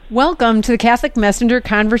Welcome to the Catholic Messenger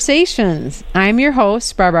Conversations. I'm your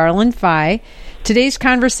host, Barbara Arlen Fye. Today's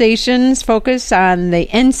conversations focus on the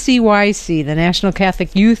NCYC, the National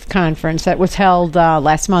Catholic Youth Conference that was held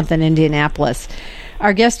last month in Indianapolis.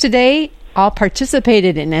 Our guests today all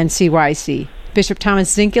participated in NCYC. Bishop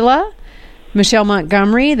Thomas Zinkula, Michelle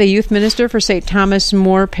Montgomery, the youth minister for St. Thomas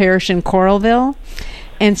More Parish in Coralville,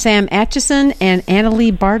 and Sam Atchison and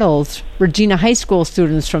Annalie Bartles, Regina High School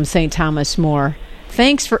students from St. Thomas More.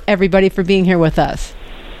 Thanks for everybody for being here with us.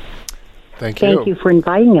 Thank you. Thank you for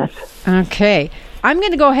inviting us. Okay. I'm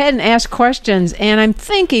going to go ahead and ask questions, and I'm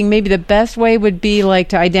thinking maybe the best way would be like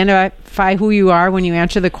to identify who you are when you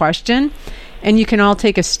answer the question, and you can all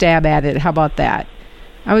take a stab at it. How about that?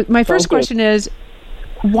 My first question is,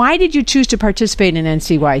 why did you choose to participate in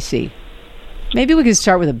NCYC? Maybe we could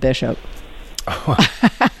start with a bishop.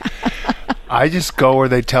 I just go where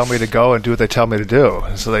they tell me to go and do what they tell me to do.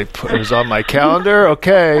 So it was on my calendar.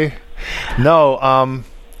 Okay. No,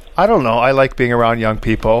 I don't know. I like being around young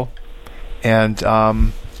people, and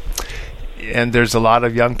there's a lot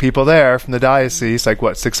of young people there from the diocese, like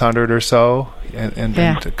 600 or so, and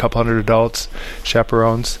a couple hundred adults,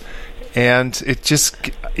 chaperones, and it just,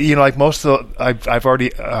 like most of the, I've already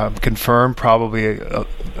confirmed probably a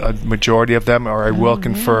majority of them, or I will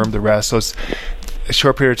confirm the rest. So it's a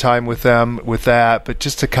short period of time with them with that, but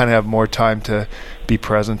just to kind of have more time to be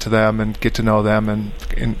present to them and get to know them and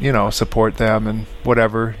support them and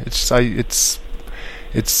whatever. It's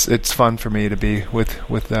fun for me to be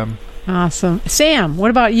with them. Awesome. Sam,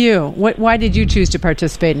 what about you? Why did you choose to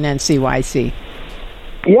participate in NCYC?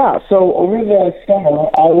 Yeah, so over the summer,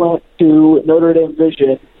 I went to Notre Dame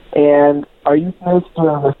Vision, and our youth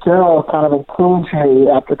minister, Michelle, kind of encouraged me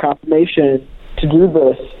after confirmation to do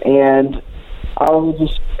this, and I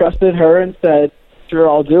just trusted her and said, sure,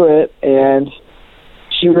 I'll do it, and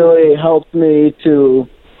she really helped me to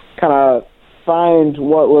kind of find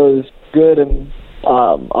what was good and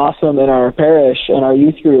awesome in our parish and our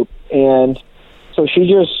youth group, and so she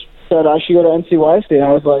just said I should go to NCYC, and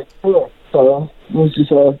I was like, cool. So it was just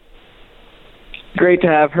great to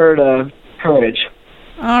have her to encourage.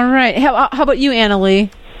 All right. How about you, Annalie?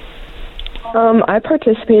 I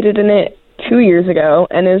participated in it 2 years ago,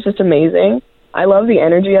 and it was just amazing. I love the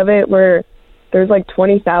energy of it, where there's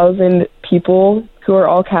 20,000 people who are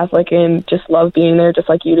all Catholic and just love being there just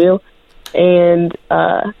like you do. And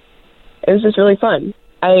it was just really fun.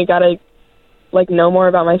 I got to know more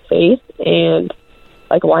about my faith and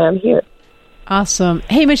why I'm here. Awesome.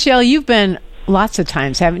 Hey, Michelle, you've been lots of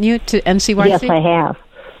times, haven't you, to NCYC? Yes, I have.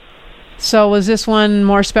 So was this one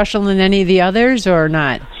more special than any of the others or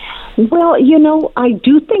not? Well, I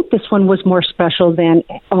do think this one was more special than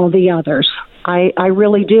all the others. I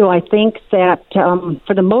really do. I think that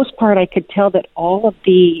for the most part, I could tell that all of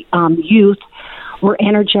the youth were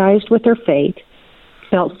energized with their faith,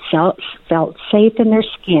 felt safe in their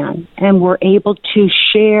skin, and were able to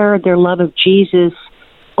share their love of Jesus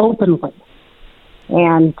openly.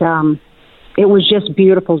 And it was just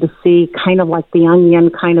beautiful to see, kind of like the onion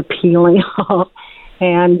kind of peeling off,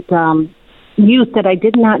 and youth that I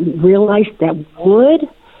did not realize that would,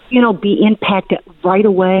 be impacted right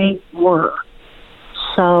away were.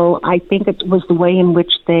 So I think it was the way in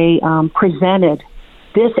which they presented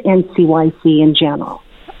this NCYC in general.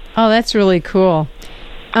 Oh, that's really cool.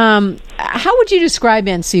 How would you describe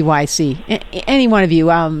NCYC? Any one of you,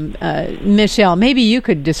 Michelle, maybe you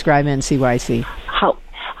could describe NCYC.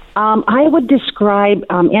 I would describe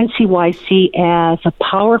NCYC as a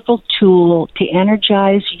powerful tool to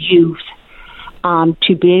energize youth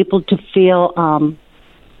to be able to feel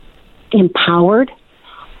empowered,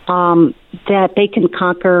 that they can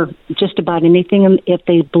conquer just about anything if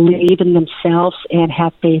they believe in themselves and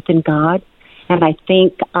have faith in God. And I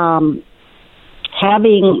think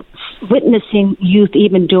witnessing youth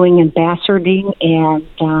even doing ambassadoring and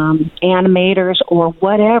animators or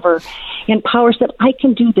whatever empowers that I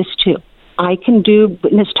can do this too. I can do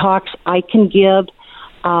witness talks. I can give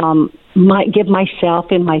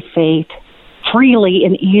myself in my faith freely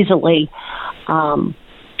and easily.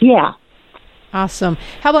 Awesome.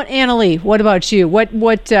 How about Annalie? What about you?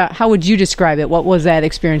 How would you describe it? What was that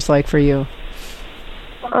experience like for you?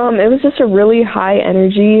 It was just a really high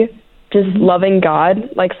energy, just loving God,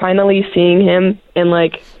 finally seeing him and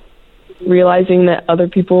realizing that other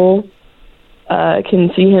people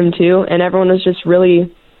can see him too. And everyone was just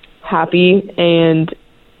really happy and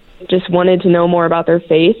just wanted to know more about their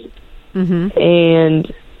faith. Mm-hmm.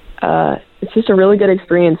 And it's just a really good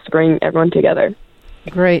experience to bring everyone together.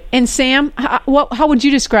 Great. And Sam, how would you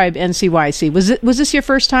describe NCYC? Was this your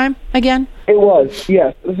first time again? It was,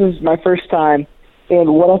 yes. This is my first time.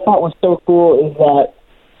 And what I thought was so cool is that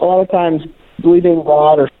a lot of times believing in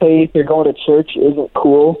God or faith or going to church isn't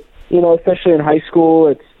cool. Especially in high school,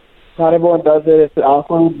 it's not everyone does it. It's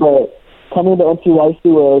awkward, but coming to NCYC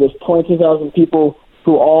where there's 22,000 people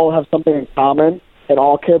who all have something in common and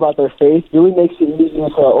all care about their faith really makes it easy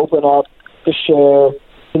to open up, to share,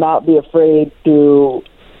 to not be afraid to,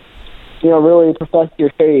 really profess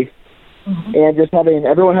your faith. Mm-hmm. And just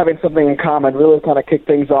everyone having something in common really kind of kicked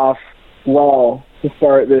things off well to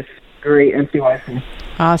start this great NCYC.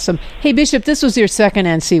 Awesome. Hey, Bishop, this was your second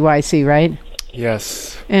NCYC, right?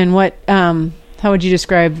 Yes. And what? How would you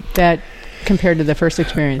describe that compared to the first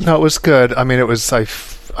experience? No, it was good. I mean, it was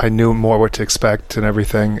I knew more what to expect and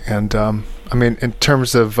everything. And in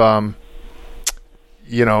terms of kind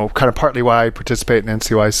of partly why I participate in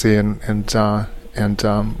NCYC and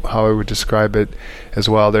how I would describe it as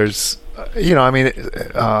well. There's,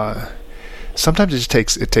 sometimes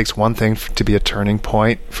it takes one thing to be a turning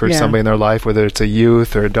point for somebody in their life, whether it's a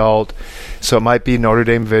youth or adult. So it might be Notre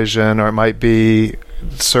Dame Vision, or it might be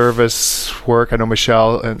service work. I know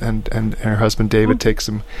Michelle and her husband David take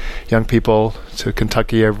some young people to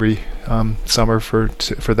Kentucky every summer for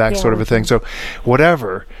that sort of a thing. So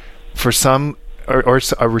whatever, for some, or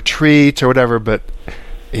a retreat or whatever, but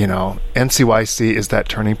NCYC is that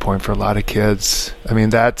turning point for a lot of kids. I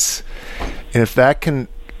mean, and if that can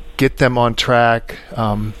get them on track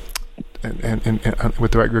and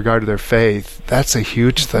with regard to their faith, that's a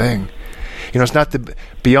huge thing. It's not the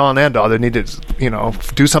be-all and end-all. They need to,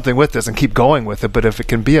 do something with this and keep going with it. But if it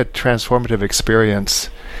can be a transformative experience,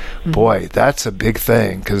 boy, that's a big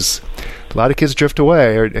thing, because a lot of kids drift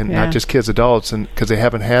away, not just kids, adults, and because they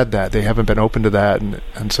haven't had that, they haven't been open to that,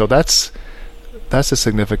 and so that's a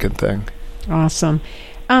significant thing. Awesome.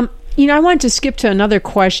 I want to skip to another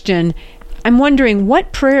question. I'm wondering,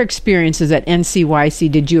 what prayer experiences at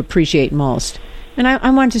NCYC did you appreciate most? And I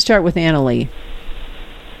want to start with Annalee.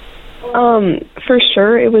 For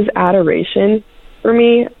sure, it was adoration for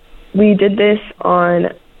me. We did this on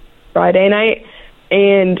Friday night,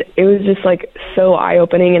 and it was just so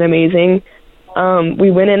eye-opening and amazing.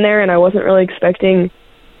 We went in there, and I wasn't really expecting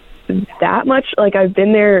that much. I've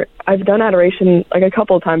done adoration a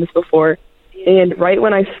couple of times before, and right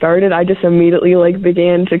when I started, I just immediately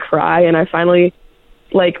began to cry, and I finally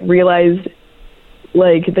realized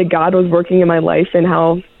that God was working in my life and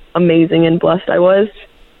how amazing and blessed I was,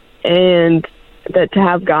 and that to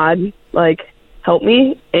have God help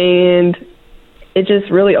me, and it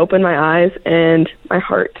just really opened my eyes and my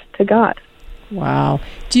heart to God. Wow.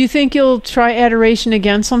 Do you think you'll try adoration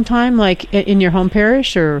again sometime, in your home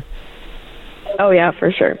parish, or? Oh yeah,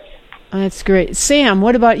 for sure. That's great. Sam,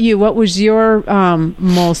 what about you? What was your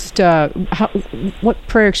what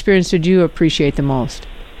prayer experience did you appreciate the most?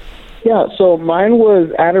 Yeah, so mine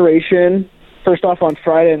was adoration, first off on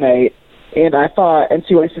Friday night, and I thought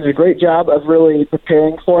NCYC did a great job of really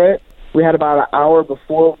preparing for it. We had about an hour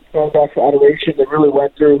before we came back for adoration that really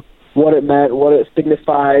went through what it meant, what it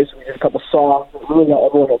signifies. We did a couple songs that really got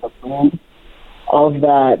everyone in the mood of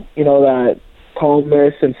that, that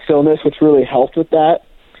calmness and stillness, which really helped with that.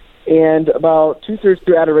 And about 2/3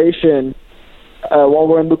 through adoration, while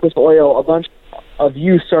we're in Lucas Oil, a bunch of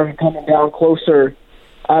youth started coming down closer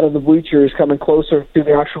out of the bleachers, coming closer to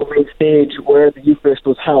the actual main stage where the Eucharist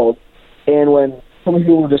was held. And when some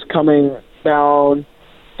people were just coming down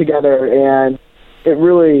together, and it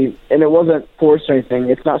wasn't forced or anything.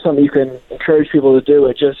 It's not something you can encourage people to do.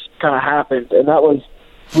 It just kind of happened. And that was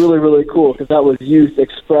really, really cool, because that was youth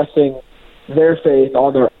expressing their faith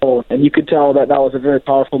on their own. And you could tell that was a very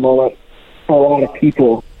powerful moment for a lot of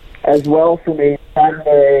people. As well, for me,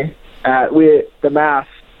 Saturday the Mass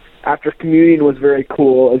after communion was very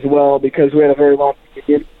cool as well, because we had a very long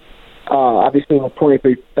communion, obviously with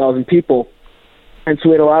 23,000 people. And so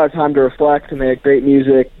we had a lot of time to reflect, and they had great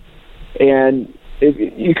music. And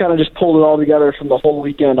you kind of just pulled it all together from the whole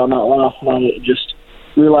weekend on that last night, just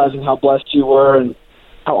realizing how blessed you were and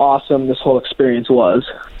how awesome this whole experience was.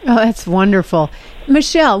 Oh, that's wonderful.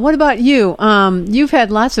 Michelle, what about you? You've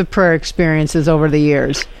had lots of prayer experiences over the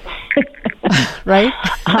years, right?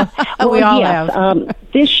 We all have.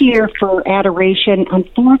 This year for adoration,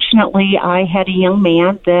 unfortunately, I had a young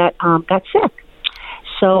man that got sick.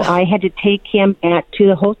 So I had to take him back to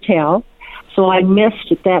the hotel. So I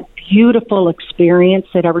missed that beautiful experience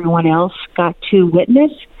that everyone else got to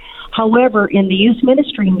witness. However, in the youth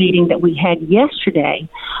ministry meeting that we had yesterday,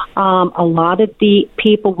 a lot of the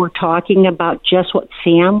people were talking about just what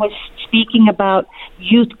Sam was speaking about,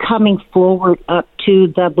 youth coming forward up to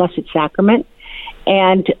the Blessed Sacrament.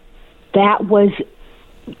 And that was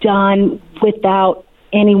done without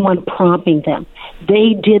anyone prompting them.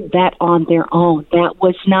 They did that on their own. That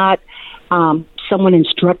was not someone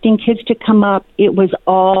instructing kids to come up. It was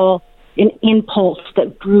all an impulse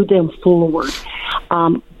that drew them forward.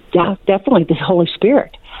 Definitely the Holy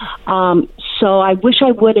Spirit. So I wish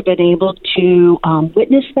I would have been able to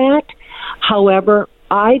witness that. However,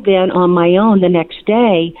 I then, on my own, the next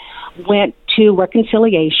day, went to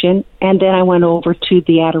reconciliation, and then I went over to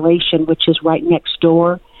the adoration, which is right next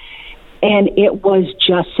door. And it was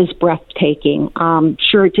just as breathtaking.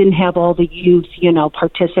 Sure, it didn't have all the youth,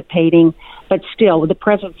 participating, but still, the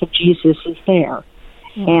presence of Jesus is there.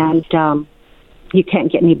 And you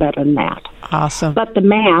can't get any better than that. Awesome. But the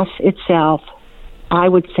Mass itself, I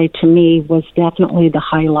would say to me, was definitely the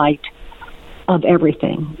highlight of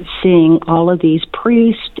everything. Seeing all of these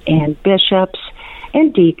priests and bishops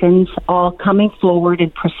and deacons all coming forward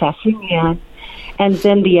and processing in, and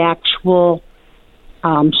then the actual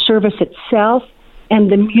service itself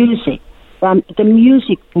and the music. The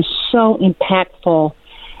music was so impactful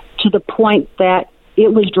to the point that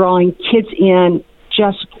it was drawing kids in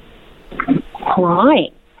just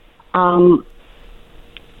crying. And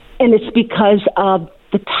it's because of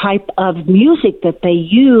the type of music that they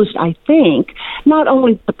used, I think. Not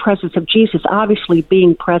only the presence of Jesus, obviously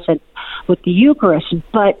being present with the Eucharist,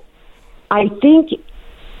 but I think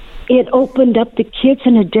it opened up the kids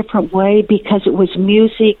in a different way because it was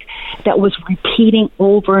music that was repeating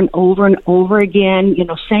over and over and over again,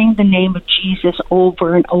 saying the name of Jesus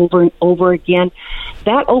over and over and over again.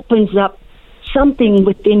 That opens up something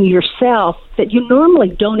within yourself that you normally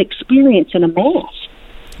don't experience in a Mass.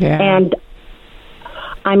 Yeah. And,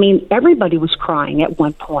 I mean, everybody was crying at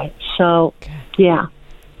one point. So, yeah,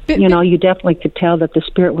 you definitely could tell that the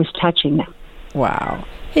Spirit was touching them. Wow.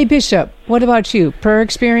 Hey, Bishop, what about you? Prayer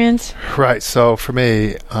experience? Right. So for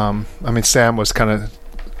me, Sam was kind of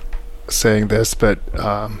saying this, but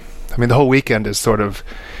the whole weekend is sort of,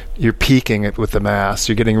 you're peaking it with the Mass.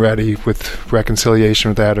 You're getting ready with reconciliation,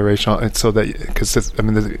 with adoration, and so that, because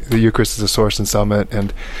the Eucharist is the source and summit,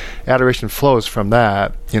 and adoration flows from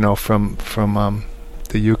that, from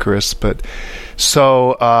the Eucharist. But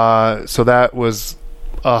so that was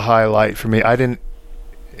a highlight for me. I didn't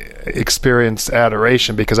experience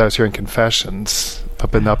adoration because I was hearing confessions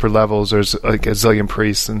up in the upper levels. There's like a zillion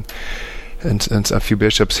priests and a few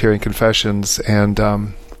bishops hearing confessions, and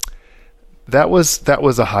that was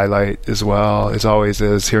a highlight as well, as always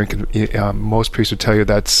is. Hearing most priests would tell you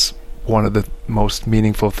that's one of the most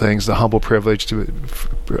meaningful things, the humble privilege to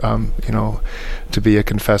be a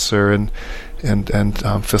confessor and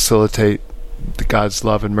facilitate God's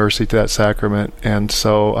love and mercy to that sacrament. And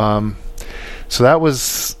so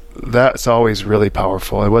that's always really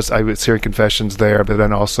powerful. I was hearing confessions there, but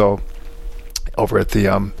then also over at the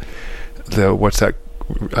what's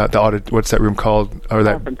that room called, or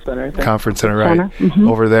that conference center, right? Mm-hmm.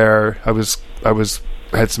 Over there,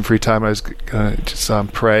 I had some free time. I was gonna just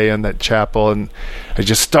pray in that chapel, and I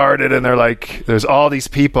just started, and they're like, there's all these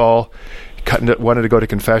people wanted to go to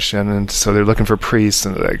confession, and so they're looking for priests,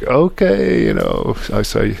 and they're like, okay,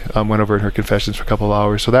 so I went over in her confessions for a couple of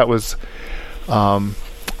hours. So that was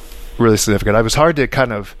really significant. It was hard to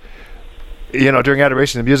kind of, during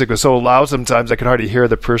adoration, the music was so loud sometimes I could hardly hear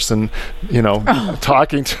the person,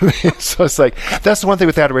 talking to me. So it's like, that's the one thing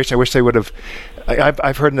with adoration I wish they would have.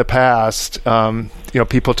 I've heard in the past,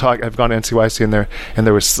 people talk. I've gone to NCYC and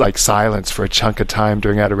there was like silence for a chunk of time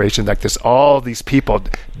during adoration, like this, all these people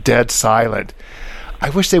dead silent. I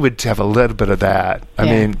wish they would have a little bit of that.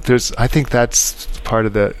 I think that's part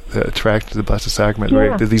of the attraction to the Blessed Sacrament,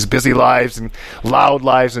 right? These busy lives and loud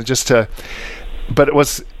lives, and but it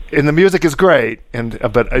was. And the music is great,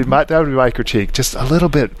 but that would be my critique. Just a little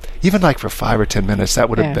bit, even like for 5 or 10 minutes, that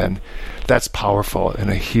would have been. That's powerful in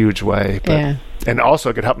a huge way. But, and also,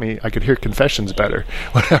 it could help me. I could hear confessions better,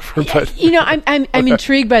 whatever. But I'm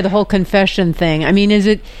intrigued by the whole confession thing. I mean,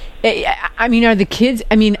 are the kids?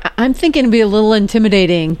 I mean, I'm thinking it'd be a little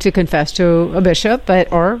intimidating to confess to a bishop,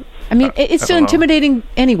 it's still intimidating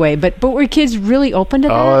anyway, but were kids really open to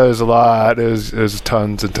that? Oh, there's a lot. There's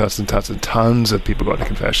tons and tons and tons and tons of people going to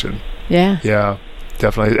confession. Yeah. Yeah,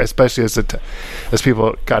 definitely. Especially as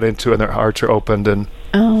people got into it and their hearts are opened, and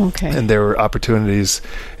and there were opportunities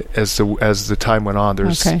as the time went on.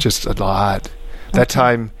 There's just a lot. That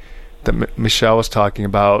time that Michelle was talking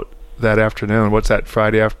about that afternoon. What's that,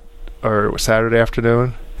 Friday or Saturday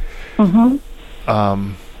afternoon?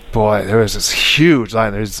 Mm-hmm. Boy, there was this huge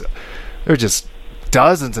line. There were just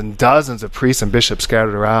dozens and dozens of priests and bishops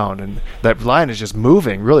scattered around, and that line is just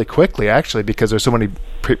moving really quickly, actually, because there's so many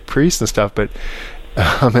priests and stuff. But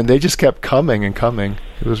and they just kept coming and coming.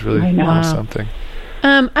 It was really something.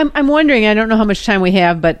 I'm wondering, I don't know how much time we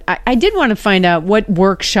have, but I did want to find out what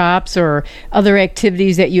workshops or other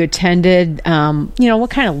activities that you attended. What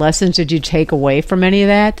kind of lessons did you take away from any of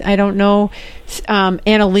that? I don't know.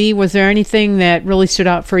 Anna Lee, was there anything that really stood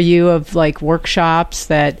out for you of like workshops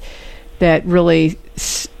that really,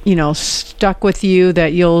 stuck with you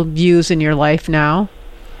that you'll use in your life now?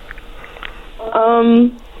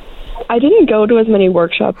 I didn't go to as many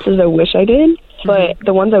workshops as I wish I did. But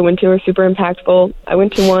the ones I went to were super impactful. I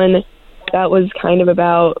went to one that was kind of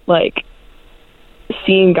about, like,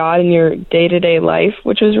 seeing God in your day-to-day life,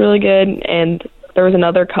 which was really good. And there was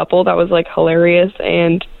another couple that was, like, hilarious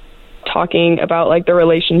and talking about, like, the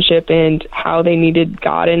relationship and how they needed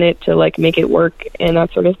God in it to, like, make it work and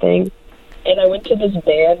that sort of thing. And I went to this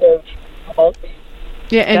band of punks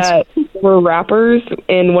that were rappers,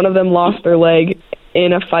 and one of them lost their leg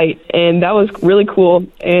in a fight. And that was really cool.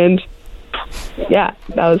 And yeah,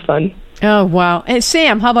 that was fun. Oh, wow. And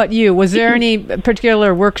Sam, how about you? Was there any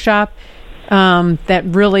particular workshop that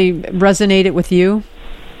really resonated with you?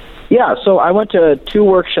 Yeah, so I went to 2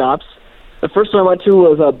 workshops. The first one I went to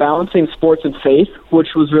was Balancing Sports and Faith,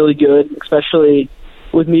 which was really good, especially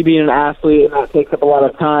with me being an athlete and that takes up a lot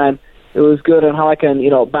of time. It was good on how I can,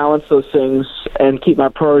 balance those things and keep my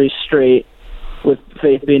priorities straight, with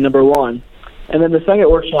faith being number one. And then the second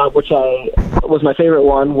workshop, which was my favorite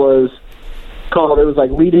one, was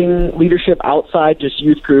leadership outside just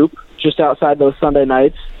youth group, just outside those Sunday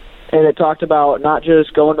nights. And it talked about not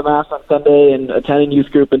just going to Mass on Sunday and attending youth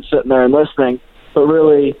group and sitting there and listening, but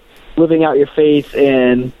really living out your faith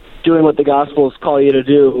and doing what the Gospels call you to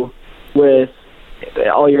do with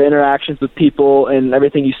all your interactions with people and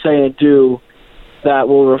everything you say and do that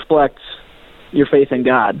will reflect your faith in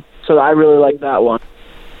God. So I really like that one.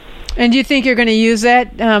 And do you think you're going to use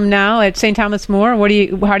that now at St. Thomas More?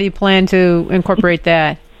 How do you plan to incorporate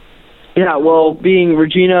that? Yeah, well,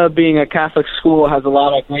 Regina being a Catholic school has a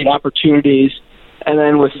lot of great opportunities, and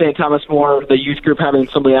then with St. Thomas More, the youth group having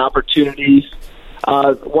so many opportunities.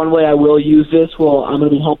 One way I will use this, I'm going to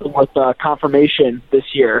be helping with confirmation this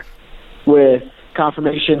year. With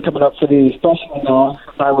confirmation coming up for the freshmen now,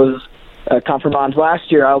 since I was confirmand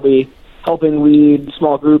last year, I'll be helping lead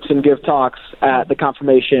small groups and give talks at the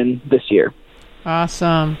confirmation this year.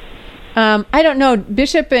 Awesome. I don't know,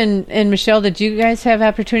 Bishop and Michelle, did you guys have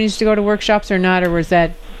opportunities to go to workshops or not, or was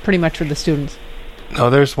that pretty much for the students? No,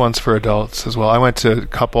 there's ones for adults as well. I went to a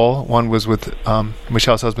couple. One was with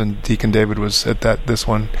Michelle's husband, Deacon David, was at this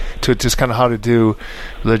one, to just kind of how to do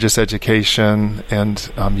religious education and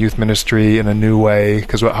youth ministry in a new way,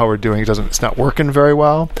 because how we're doing it's not working very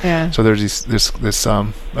well. Yeah. So there's this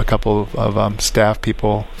a couple of staff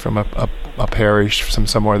people from a parish from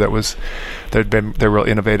somewhere they're real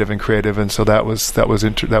innovative and creative, and so that was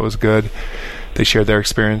good. They shared their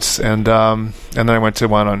experience, and then I went to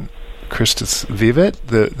one on Christus Vivit,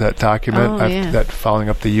 that document that following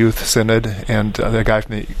up the Youth Synod, and the guy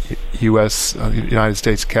from the U.S. United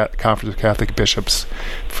States Conference of Catholic Bishops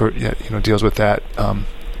deals with that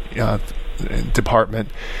department.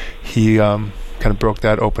 He kind of broke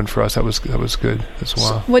that open for us. That was good as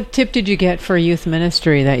well. So what tip did you get for youth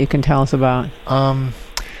ministry that you can tell us about?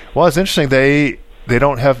 Well, it's interesting. They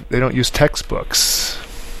don't use textbooks.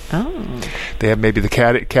 Oh. They have maybe the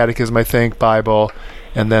catechism, I think, Bible.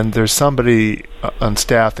 And then there's somebody on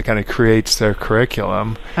staff that kind of creates their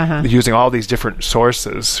curriculum using all these different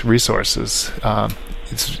resources.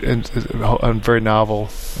 It's a very novel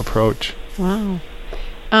approach. Wow.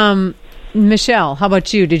 Michelle, how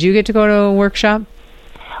about you? Did you get to go to a workshop?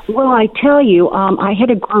 Well, I tell you, I had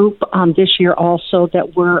a group this year also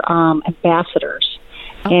that were ambassadors.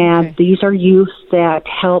 And these are youth that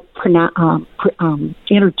help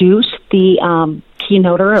introduce the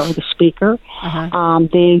keynoter or the speaker.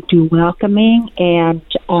 They do welcoming and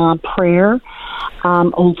prayer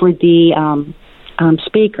over the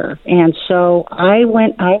speaker. And so I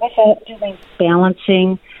was out doing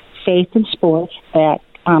Balancing Faith and Sports that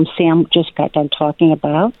Sam just got done talking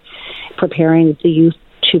about, preparing the youth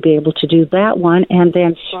to be able to do that one, and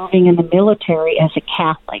then serving in the military as a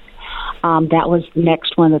Catholic. That was the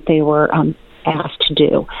next one that they were asked to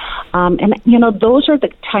do. And, those are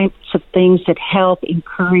the types of things that help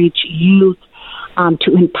encourage youth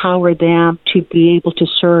to empower them to be able to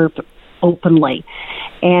serve openly.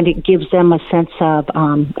 And it gives them a sense of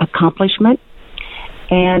accomplishment.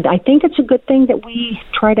 And I think it's a good thing that we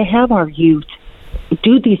try to have our youth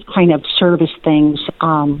do these kind of service things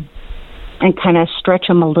and kind of stretch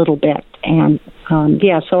them a little bit. And so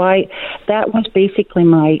that was basically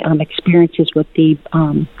my experiences with the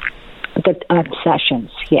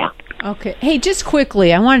sessions. Yeah. Okay. Hey, just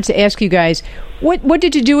quickly, I wanted to ask you guys, What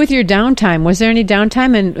did you do with your downtime? Was there any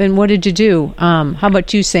downtime, and what did you do? How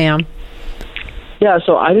about you, Sam? Yeah,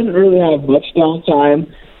 so I didn't really have much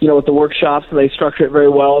downtime. With the workshops, they structure it very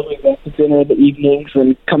well. We go to dinner in the evenings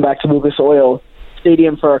and come back to Lucas Oil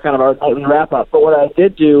Stadium for our nightly wrap-up. But what I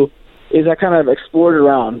did do is I kind of explored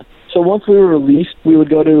around. So once we were released, we would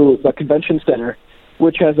go to the convention center,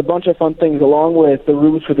 which has a bunch of fun things along with the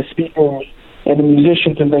rooms for the speakers and the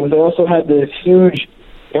musicians and things. They also had this huge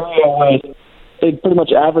area where they pretty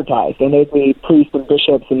much advertised, and they'd be priests and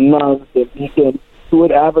bishops and nuns and deacons who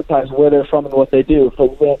would advertise where they're from and what they do.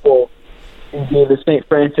 For example, the St.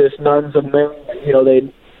 Francis Nuns of Mary,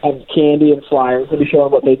 they'd have candy and flyers to be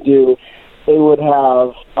showing what they do. They would have,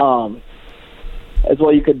 as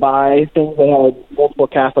well, you could buy things. They had multiple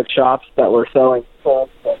Catholic shops that were selling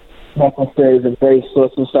necklaces and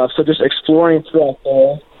bracelets and stuff. So just exploring throughout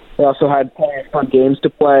there. They also had plenty of fun games to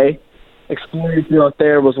play. Exploring throughout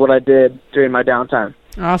there was what I did during my downtime.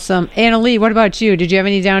 Awesome. Annalee, what about you? Did you have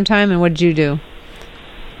any downtime, and what did you do?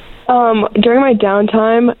 During my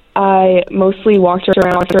downtime, I mostly walked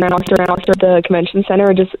around the convention center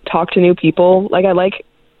and just talked to new people. Like, I like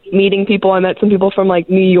meeting people. I met some people from,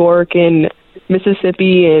 New York and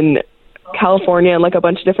Mississippi and California and, a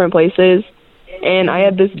bunch of different places. And I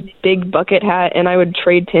had this big bucket hat, and I would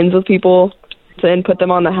trade tins with people and put them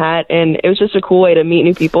on the hat. And it was just a cool way to meet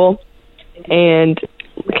new people and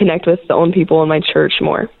connect with the own people in my church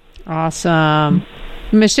more. Awesome.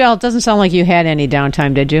 Michelle, it doesn't sound like you had any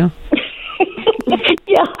downtime, did you?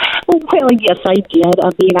 Yeah, well, yes, I did. I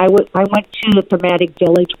mean, I went to the thematic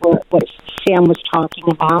village where what Sam was talking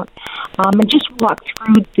about, and just walked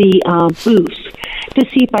through the booths to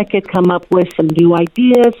see if I could come up with some new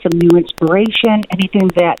ideas, some new inspiration, anything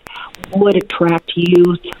that would attract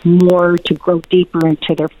youth more to grow deeper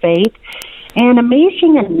into their faith. And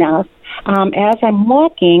amazing enough, as I'm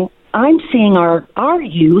walking, I'm seeing our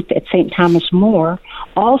youth at St. Thomas More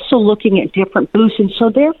also looking at different booths, and so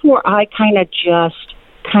therefore I kind of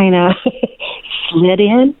slid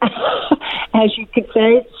in, as you could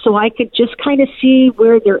say, so I could just kind of see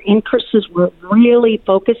where their interests were really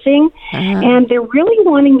focusing, and they're really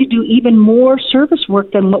wanting to do even more service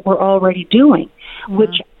work than what we're already doing,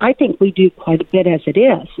 which I think we do quite a bit as it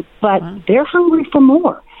is, but they're hungry for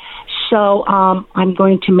more. So I'm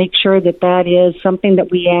going to make sure that is something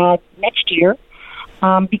that we add next year,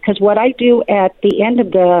 because what I do at the end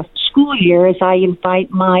of the school year is I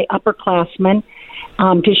invite my upperclassmen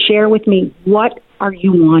to share with me, what are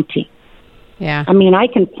you wanting? Yeah. I mean, I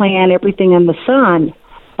can plan everything in the sun,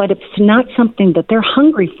 but if it's not something that they're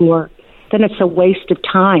hungry for, then it's a waste of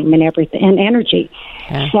time and everything and energy.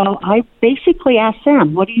 Yeah. So I basically ask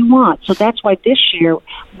them, what do you want? So that's why this year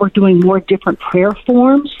we're doing more different prayer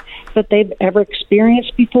forms that they've ever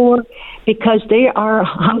experienced before, because they are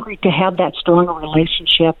hungry to have that stronger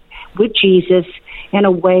relationship with Jesus in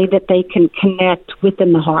a way that they can connect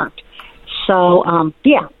within the heart. So,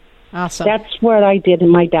 yeah. Awesome. That's what I did in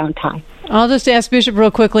my downtime. I'll just ask Bishop real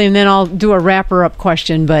quickly, and then I'll do a wrapper-up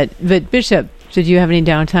question. But Bishop, did you have any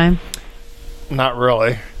downtime? Not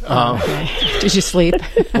really. Okay. Did you sleep?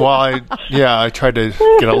 Well, I tried to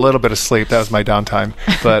get a little bit of sleep. That was my downtime.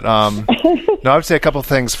 But no, I would say a couple of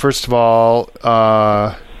things. First of all,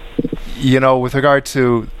 with regard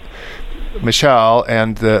to Michelle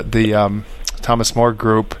and the Thomas More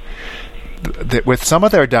group, with some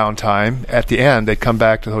of their downtime, at the end, they'd come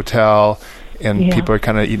back to the hotel, and people are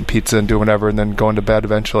kind of eating pizza and doing whatever, and then going to bed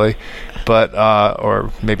eventually, but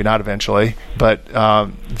or maybe not eventually. But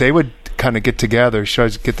they would kind of get together,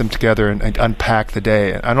 get them together and unpack the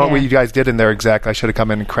day. I don't know what you guys did in there exactly. I should have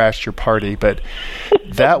come in and crashed your party, but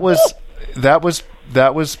that was that's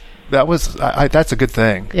a good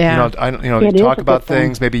thing. Yeah. You talk about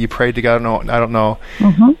things. Maybe you prayed together. I don't know.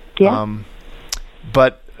 Mm-hmm. Yeah.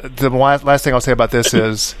 But the last thing I'll say about this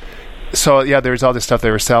is, so there's all this stuff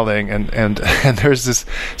they were selling, and there's this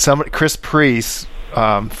Chris Priest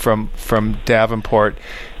from Davenport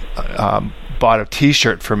bought a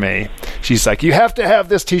T-shirt for me. She's like, you have to have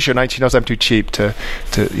this T-shirt. And she knows I'm too cheap to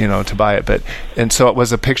buy it. And so it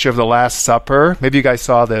was a picture of the Last Supper. Maybe you guys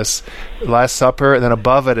saw this, Last Supper, and then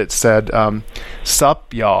above it said,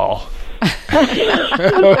 "Sup, y'all."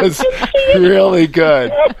 It was really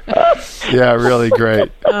good. Yeah, really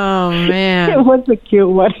great. Oh man, it was a cute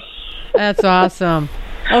one. That's awesome.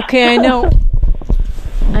 Okay, I know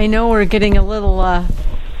we're getting a little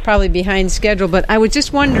probably behind schedule, but I was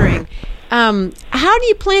just wondering, how do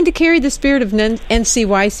you plan to carry the spirit of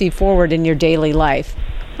NCYC forward in your daily life?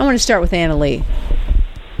 I want to start with Annalee.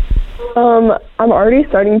 I'm already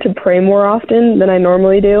starting to pray more often than I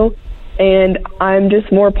normally do, and I'm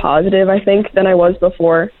just more positive, I think, than I was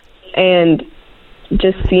before. And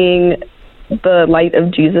just seeing the light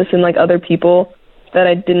of Jesus in like other people that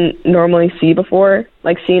I didn't normally see before,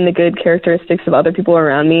 like seeing the good characteristics of other people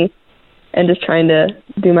around me and just trying to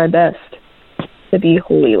do my best to be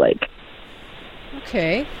holy like.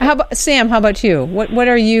 Okay. How about Sam, how about you? What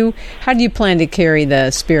are you, how do you plan to carry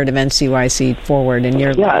the spirit of NCYC forward in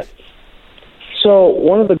your life? So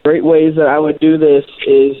one of the great ways that I would do this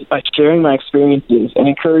is by sharing my experiences and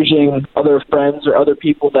encouraging other friends or other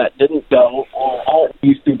people that didn't go or aren't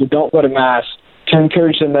used to, but don't go to Mass, to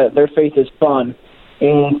encourage them that their faith is fun.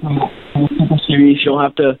 And in the series, you don't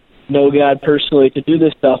have to know God personally to do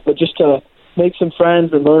this stuff, but just to make some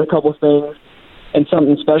friends and learn a couple things, and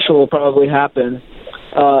something special will probably happen,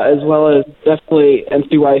 as well as definitely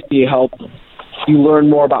NCYC help you learn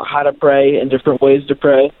more about how to pray and different ways to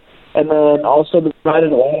pray. And then also they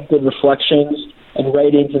provided a lot of good reflections and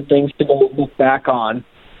ratings and things to go look back on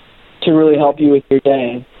to really help you with your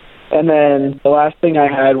day. And then the last thing I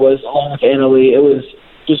had was along with Annalie, it was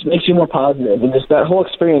just makes you more positive. And that whole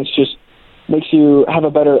experience just makes you have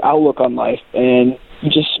a better outlook on life. And you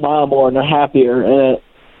just smile more and are happier. And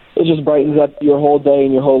it just brightens up your whole day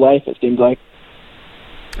and your whole life, it seems like.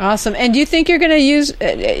 Awesome. And do you think you're going to use,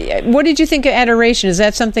 what did you think of adoration? Is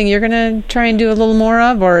that something you're going to try and do a little more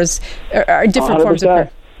of, or are different 100%. Forms of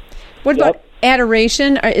prayer? What about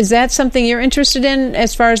adoration? Is that something you're interested in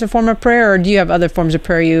as far as a form of prayer, or do you have other forms of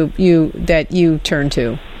prayer that you turn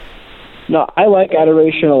to? No, I like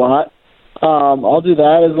adoration a lot. I'll do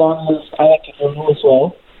that as long as I like to journal as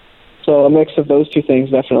well. So a mix of those two things,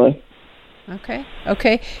 definitely.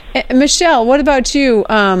 Okay. Michelle, what about you?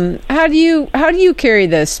 How do you carry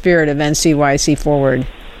the spirit of NCYC forward?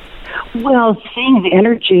 Well, seeing the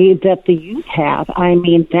energy that the youth have, I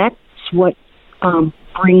mean, that's what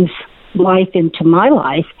brings life into my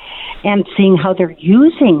life, and seeing how they're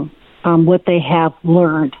using what they have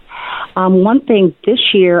learned. One thing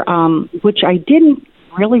this year, which I didn't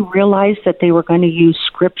really realize that they were going to use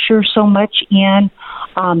scripture so much in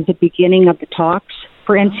the beginning of the talks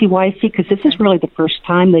for NCYC, because this is really the first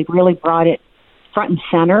time they've really brought it front and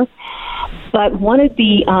center. But one of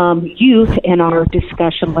the youth in our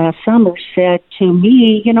discussion last summer said to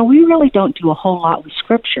me, we really don't do a whole lot with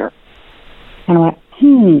scripture. And I went,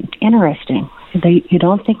 interesting. You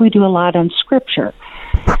don't think we do a lot on scripture.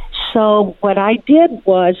 So what I did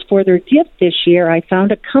was, for their gift this year, I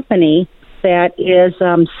found a company that is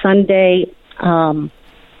Sunday,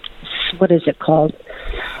 what is it called?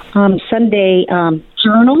 Sunday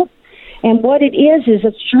Journal. And what it is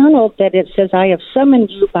a journal that it says, I have summoned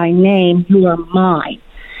you by name, you are mine.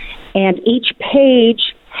 And each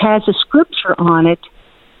page has a scripture on it,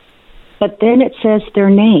 but then it says their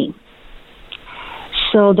name.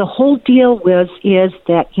 So the whole deal is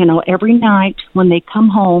that, every night when they come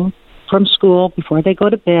home from school, before they go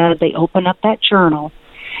to bed, they open up that journal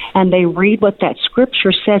and they read what that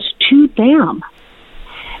scripture says to them.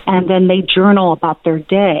 And then they journal about their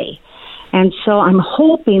day. And so I'm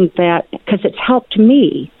hoping that, because it's helped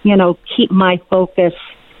me, keep my focus.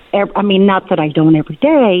 Not that I don't every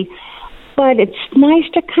day, but it's nice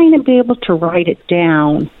to kind of be able to write it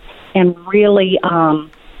down and really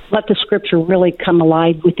let the scripture really come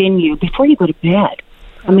alive within you before you go to bed.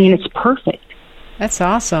 It's perfect. That's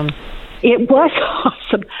awesome. It was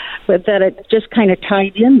awesome, but that it just kind of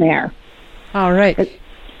tied in there. All right.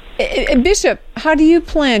 Bishop, how do you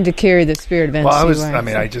plan to carry the spirit of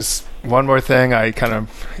NCYC? Well, one more thing, I kind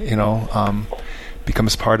of,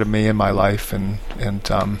 becomes part of me in my life, and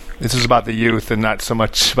this is about the youth and not so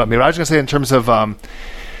much about me. But I was going to say, in terms of,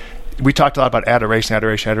 we talked a lot about adoration.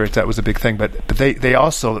 That was a big thing, but they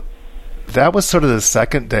also, that was sort of the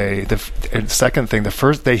second day, the second thing. The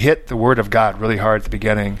first, they hit the Word of God really hard at the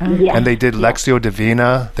beginning, and they did Lectio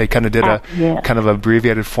Divina. They kind of did a kind of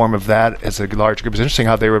abbreviated form of that as a large group. It's interesting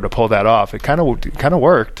how they were able to pull that off. It kind of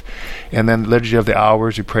worked. And then the Liturgy of the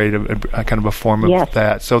Hours, you prayed a kind of a form of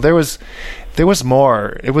that. So there was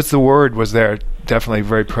more. It was, the Word was there, definitely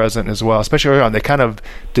very present as well. Especially early on, they kind of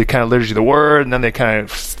did Liturgy of the Word, and then then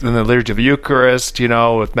the Liturgy of the Eucharist,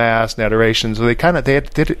 with Mass and adoration. So they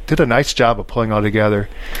did a nice job of pulling all together,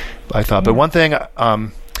 I thought. But one thing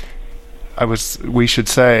we should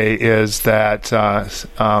say is that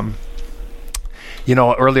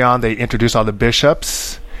early on they introduced all the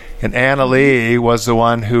bishops. And Annalie was the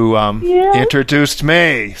one who introduced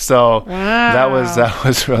me, so that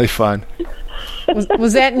was really fun.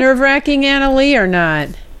 Was that nerve-wracking, Annalie, or not?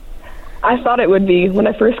 I thought it would be. When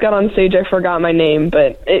I first got on stage, I forgot my name,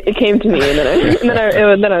 but it came to me, and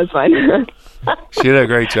then I was fine. She did a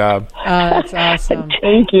great job. Oh, that's awesome.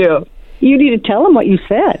 Thank you. You need to tell them what you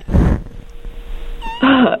said.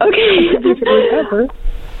 Okay. You can remember.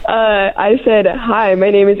 I said, "Hi, my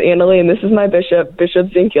name is Annalie, and this is my bishop, Bishop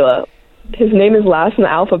Zinkula. His name is last in the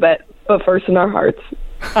alphabet, but first in our hearts."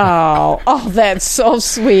 Oh, that's so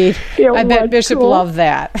sweet. Yeah, I bet what Bishop cool. loved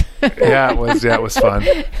that. Yeah, it was fun.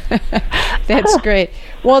 That's great.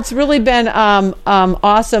 Well, it's really been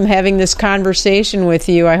awesome having this conversation with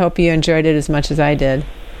you. I hope you enjoyed it as much as I did.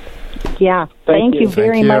 Yeah. Thank you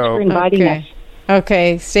very Thank much you. for inviting us.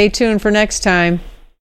 Okay. Stay tuned for next time.